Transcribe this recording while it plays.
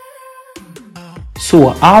So,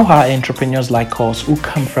 how are entrepreneurs like us who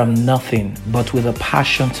come from nothing but with a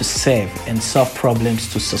passion to serve and solve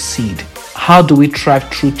problems to succeed? How do we thrive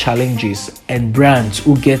through challenges and brands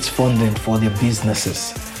who get funding for their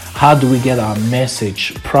businesses? How do we get our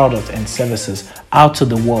message, product, and services out to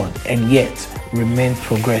the world and yet remain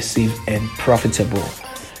progressive and profitable?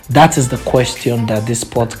 That is the question that this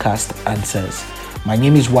podcast answers. My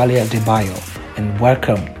name is Wale Adebayo, and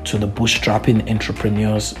welcome to the Bootstrapping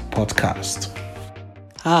Entrepreneurs Podcast.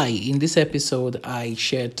 Hi, in this episode, I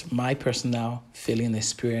shared my personal feeling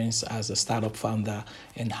experience as a startup founder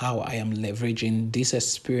and how I am leveraging these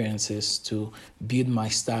experiences to build my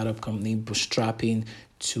startup company, bootstrapping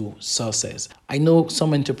to success. I know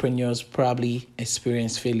some entrepreneurs probably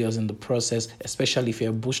experience failures in the process, especially if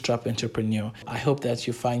you're a bootstrap entrepreneur. I hope that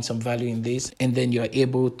you find some value in this and then you're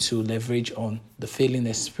able to leverage on the failing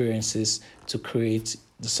experiences to create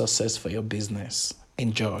the success for your business.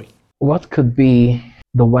 Enjoy. What could be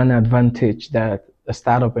the one advantage that a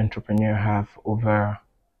startup entrepreneur have over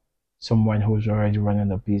someone who's already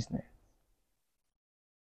running a business?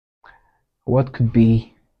 What could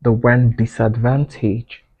be the one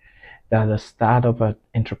disadvantage that a startup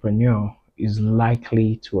entrepreneur is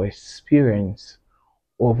likely to experience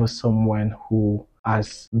over someone who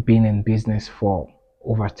has been in business for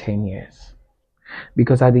over 10 years?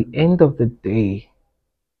 Because at the end of the day,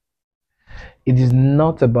 it is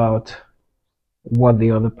not about what the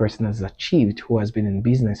other person has achieved who has been in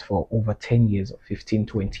business for over 10 years or 15,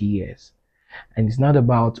 20 years. And it's not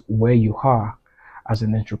about where you are as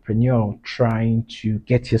an entrepreneur trying to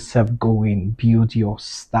get yourself going, build your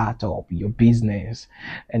startup, your business,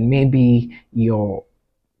 and maybe your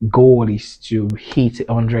goal is to hit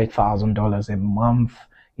 $100,000 a month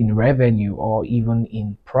in revenue or even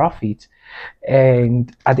in profit.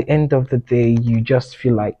 And at the end of the day, you just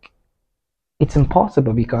feel like it's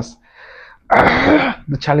impossible because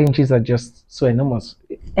the challenges are just so enormous.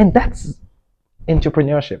 And that's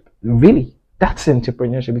entrepreneurship. Really, that's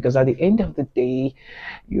entrepreneurship because at the end of the day,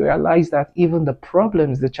 you realize that even the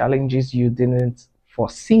problems, the challenges you didn't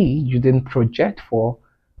foresee, you didn't project for,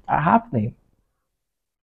 are happening.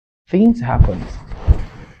 Things happen.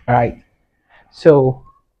 All right. So,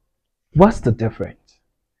 what's the difference?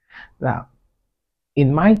 Now,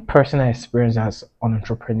 in my personal experience as an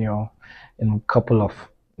entrepreneur in a couple of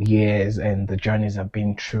years and the journeys I've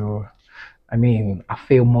been through, I mean, I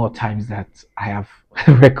failed more times that I have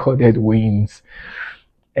recorded wins.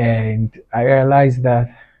 And I realized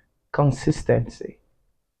that consistency,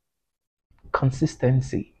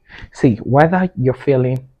 consistency. See, whether you're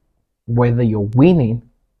failing, whether you're winning,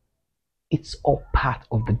 it's all part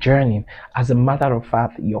of the journey. As a matter of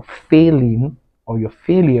fact, your failing or your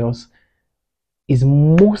failures is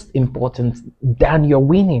most important than your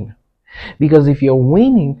winning. Because if you're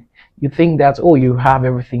winning, you think that, oh, you have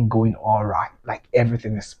everything going all right, like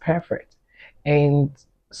everything is perfect. And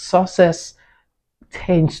success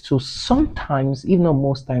tends to sometimes, even though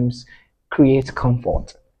most times, create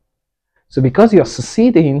comfort. So because you're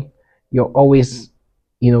succeeding, you're always,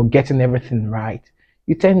 getting everything right.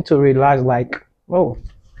 You tend to realize like, oh,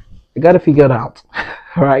 I gotta figure it out,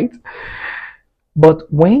 right?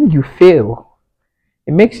 But when you fail,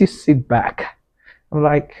 it makes you sit back. I'm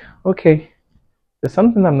like, okay, there's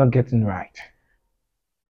something I'm not getting right.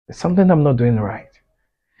 There's something I'm not doing right.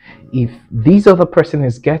 If this other person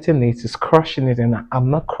is getting it, is crushing it, and I'm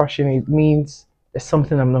not crushing it, means there's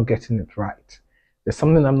something I'm not getting it right. There's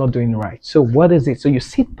something I'm not doing right. So what is it? So you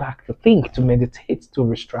sit back to think, to meditate, to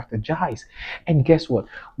re-strategize. And guess what?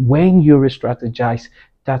 When you re-strategize,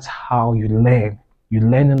 that's how you learn. You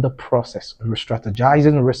learn in the process,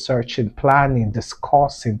 re-strategizing, researching, planning,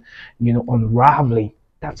 discussing, unraveling.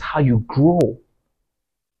 That's how you grow.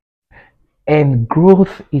 And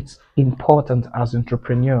growth is important as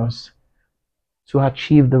entrepreneurs to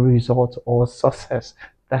achieve the result or success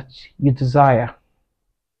that you desire.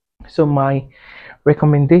 So my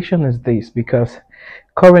recommendation is this, because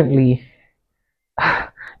currently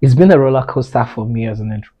it's been a roller coaster for me as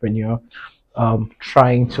an entrepreneur,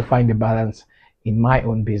 trying to find a balance in my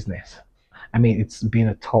own business. I mean, it's been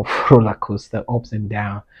a tough roller coaster, ups and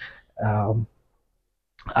downs. Um,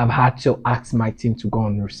 I've had to ask my team to go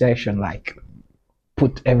on recession, like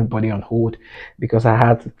put everybody on hold, because I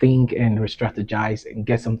had to think and re-strategize and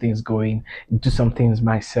get some things going, do some things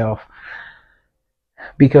myself.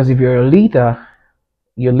 Because if you're a leader,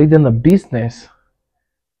 you're leading a business,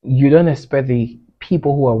 you don't expect the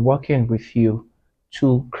people who are working with you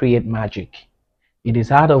to create magic. It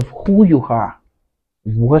is out of who you are,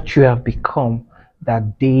 what you have become,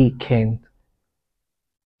 that they can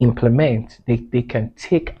implement, they can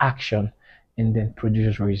take action and then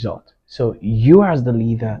produce result. So you as the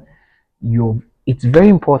leader, it's very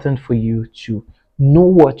important for you to know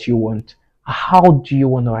what you want. How do you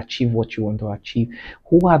want to achieve what you want to achieve?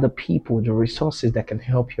 Who are the people, the resources that can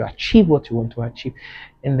help you achieve what you want to achieve?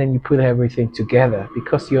 And then you put everything together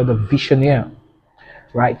because you're the visionary,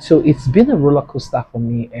 right? So it's been a roller coaster for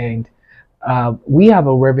me, and we have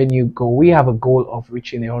a revenue goal. We have a goal of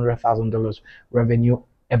reaching $100,000 revenue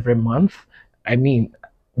every month. I mean,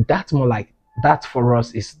 that's more like that for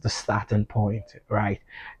us is the starting point, right?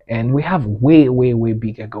 And we have way, way, way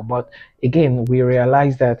bigger goal. But again, we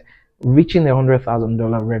realize that reaching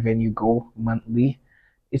 $100,000 revenue goal monthly,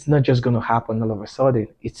 it's not just going to happen all of a sudden.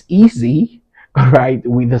 It's easy, right?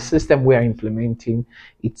 With the system we are implementing,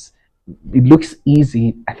 it's it looks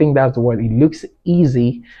easy. I think that's the word. It looks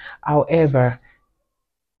easy. However,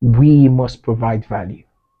 we must provide value.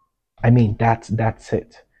 I mean, that's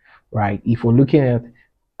it, right? If we're looking at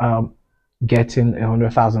um, getting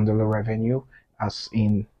 $100,000 revenue as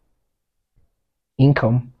in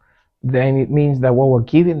income, then it means that what we're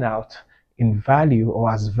giving out in value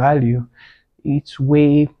or as value, it's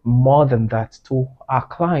way more than that to our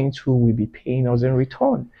clients who will be paying us in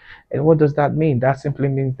return. And what does that mean? That simply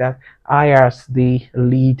means that I, as the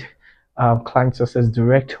lead client success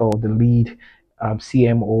director, the lead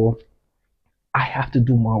CMO, I have to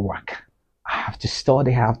do more work. I have to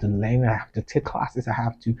study, I have to learn, I have to take classes, I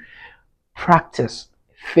have to practice,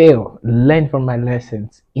 fail, learn from my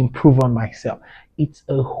lessons, improve on myself. It's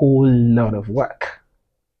a whole lot of work.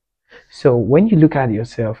 So when you look at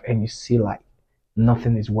yourself and you see like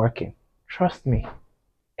nothing is working, trust me,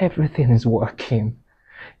 everything is working.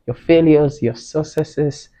 Your failures, your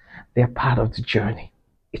successes, they're part of the journey.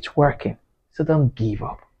 It's working. So don't give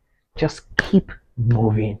up. Just keep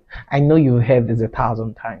moving. I know you heard this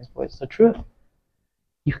 1,000 times, but it's the truth.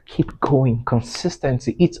 You keep going.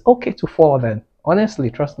 Consistency. It's okay to fall then.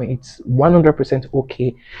 Honestly, trust me, it's 100%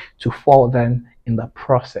 okay to fall then in the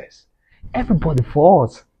process. Everybody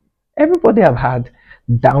falls. Everybody have had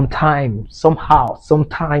downtime somehow,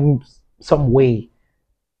 sometimes, some way.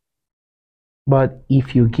 But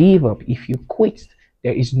if you give up, if you quit,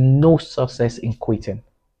 there is no success in quitting.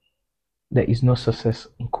 There is no success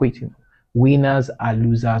in quitting. Winners are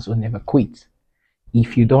losers who never quit.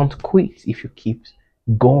 If you don't quit, if you keep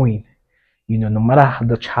going, no matter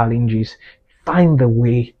the challenges, find a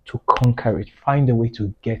way to conquer it, find a way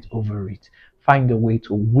to get over it, find a way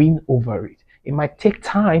to win over it. It might take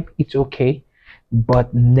time, it's okay,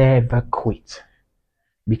 but never quit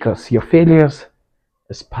because your failures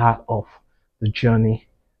is part of the journey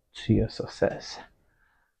to your success.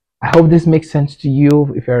 I hope this makes sense to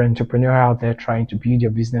you if you're an entrepreneur out there trying to build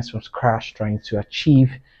your business from scratch, trying to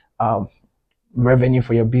achieve um, revenue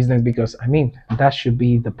for your business, because I mean, that should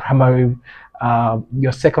be the primary,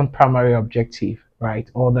 your second primary objective, right?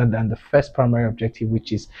 Other than the first primary objective,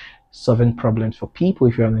 which is solving problems for people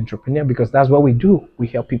if you're an entrepreneur, because that's what we do. We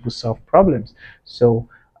help people solve problems. So,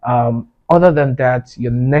 other than that,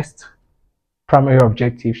 your next primary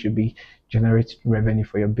objective should be generate revenue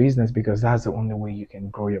for your business, because that's the only way you can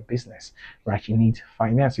grow your business, right? You need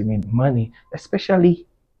finance, you need money, especially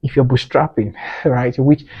if you're bootstrapping, right?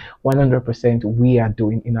 Which 100% we are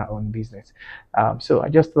doing in our own business. So I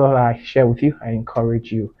just thought I share with you, I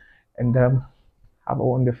encourage you, and have a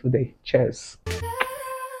wonderful day. Cheers.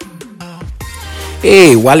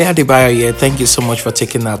 Hey, Wale Adebayo here. Thank you so much for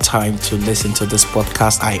taking that time to listen to this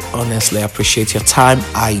podcast. I honestly appreciate your time.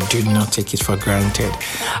 I do not take it for granted.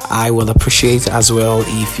 I will appreciate as well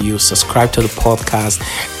if you subscribe to the podcast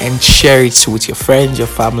and share it with your friends, your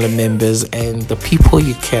family members, and the people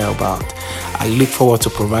you care about. I look forward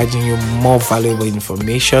to providing you more valuable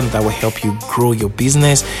information that will help you grow your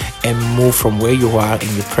business and move from where you are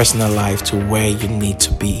in your personal life to where you need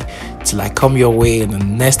to be. Till I come your way in the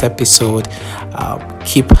next episode,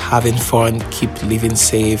 keep having fun, keep living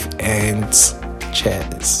safe, and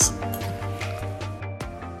cheers.